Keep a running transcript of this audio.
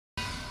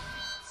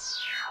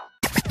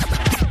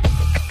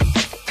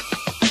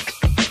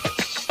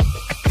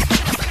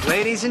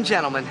Ladies and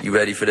gentlemen. You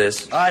ready for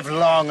this? I've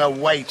long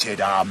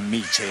awaited our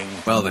meeting.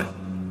 Well then,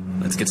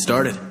 let's get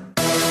started.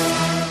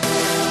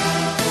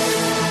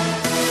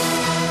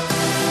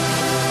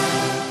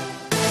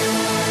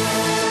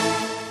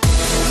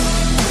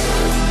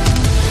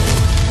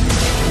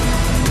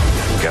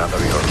 Gather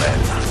your men.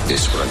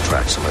 This will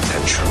attract some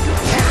attention.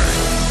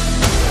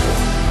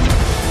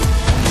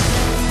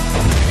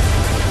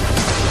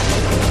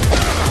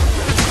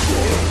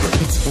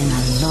 It's been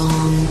a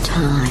long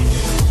time.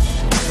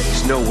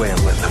 There's no way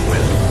I'm letting them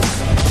win.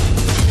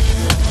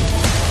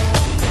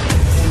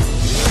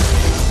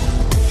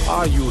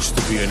 I used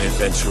to be an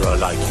adventurer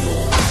like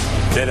you.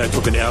 Then I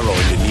took an arrow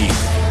in the knee.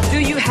 Do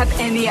you have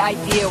any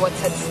idea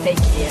what's at stake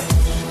here?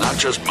 Not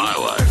just my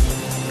life,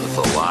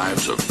 but the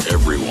lives of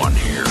everyone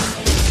here.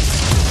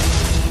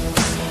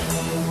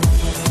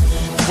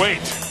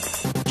 Wait.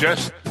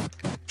 Just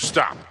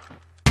stop.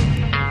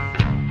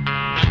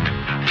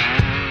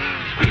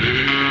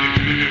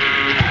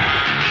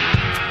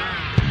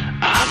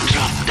 I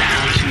dropped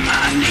down to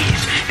my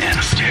knees and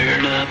I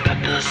stared up at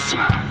the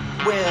sun.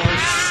 Well,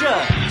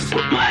 shucks.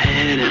 Put my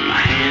head in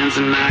my hands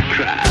and I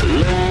cried,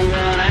 Lord,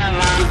 what have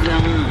I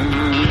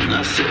done?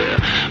 I said,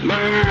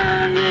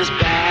 burn, this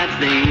bad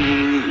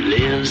thing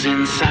lives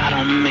inside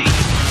of me.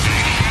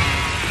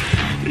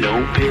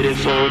 No pity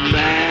for a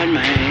bad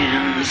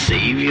man,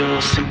 save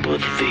your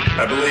sympathy.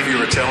 I believe you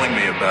were telling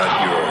me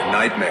about your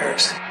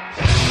nightmares.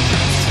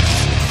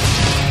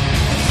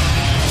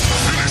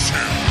 Finish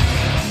him.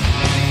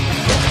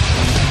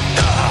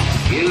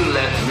 You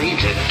left me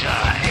to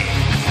die.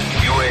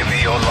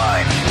 UAV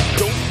online.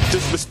 Don't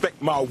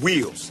disrespect my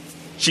wheels.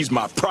 She's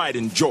my pride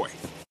and joy.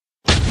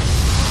 You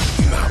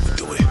know how we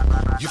do it.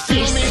 You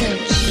feel me?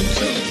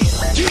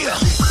 Yeah,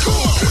 come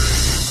on.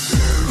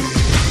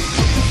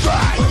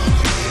 Right.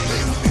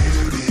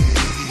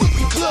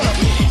 Club.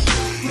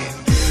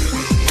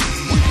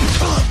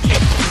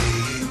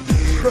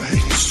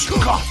 Right.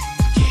 Come.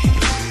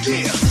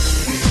 Yeah.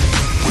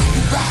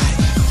 Right.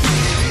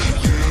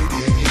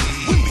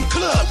 When we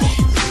club.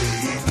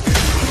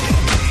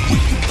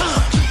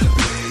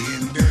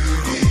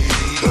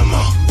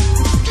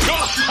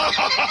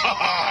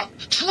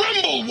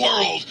 Tremble,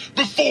 world,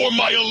 before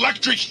my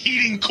electric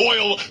heating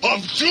coil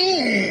of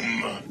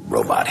doom!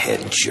 Robot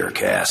head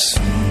jerk ass.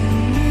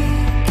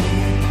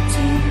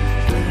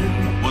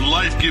 When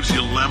life gives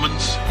you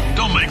lemons,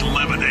 don't make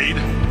lemonade.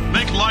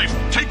 Make life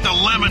take the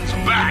lemons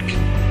back.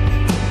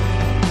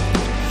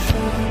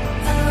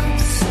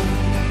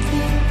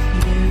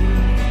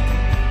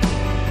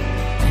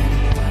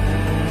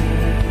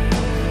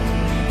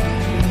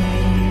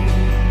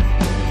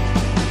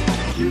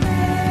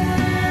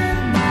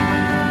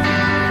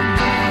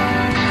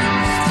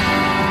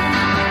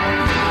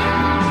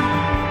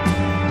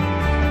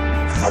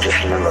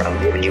 Just remember, I'm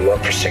giving you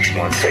up for 6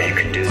 months so you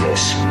can do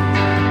this.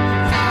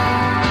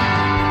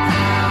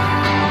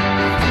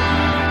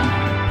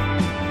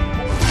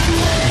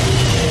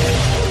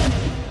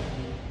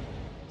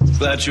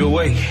 Glad you're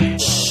awake.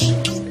 Shh,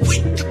 don't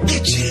wake the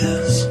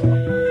bitches.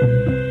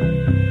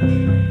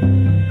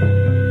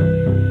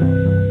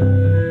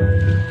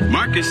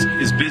 Marcus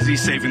is busy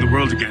saving the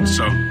world again,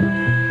 so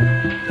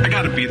I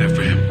gotta be there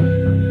for him.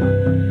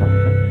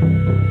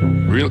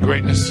 Real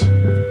greatness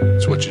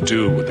is what you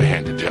do with the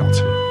hand you're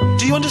dealt.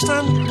 Do you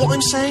understand what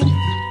I'm saying?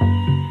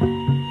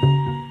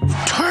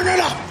 Turn it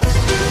up!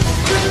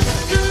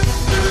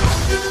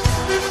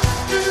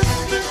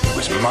 It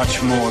was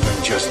much more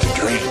than just a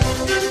dream.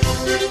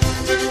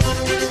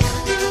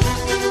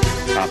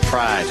 Our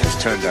pride has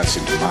turned us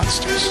into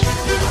monsters.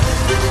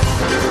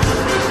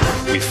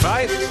 We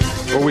fight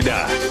or we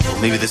die. Well,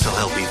 maybe this will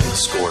help even the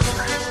score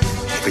for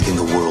everything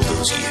the world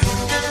owes you.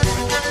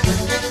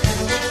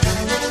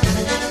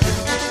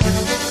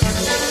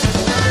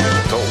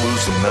 Don't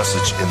lose the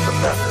message in the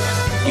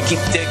method. You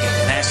keep digging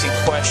and asking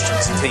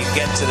questions until you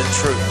get to the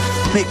truth.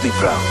 Make me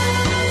proud.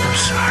 I'm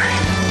sorry.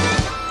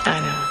 I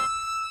know.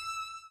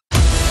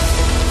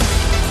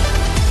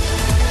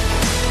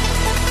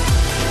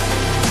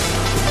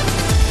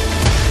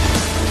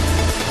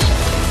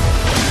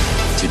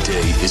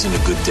 Today isn't a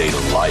good day to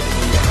lie to me.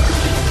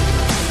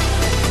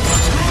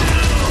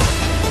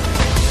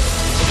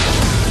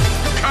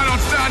 Cannot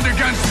stand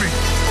against me.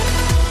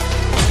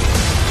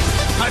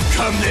 I've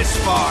come this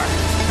far,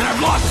 and I've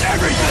lost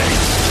everything.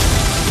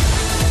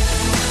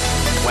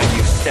 When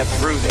you step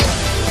through there,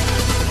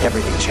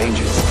 everything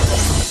changes.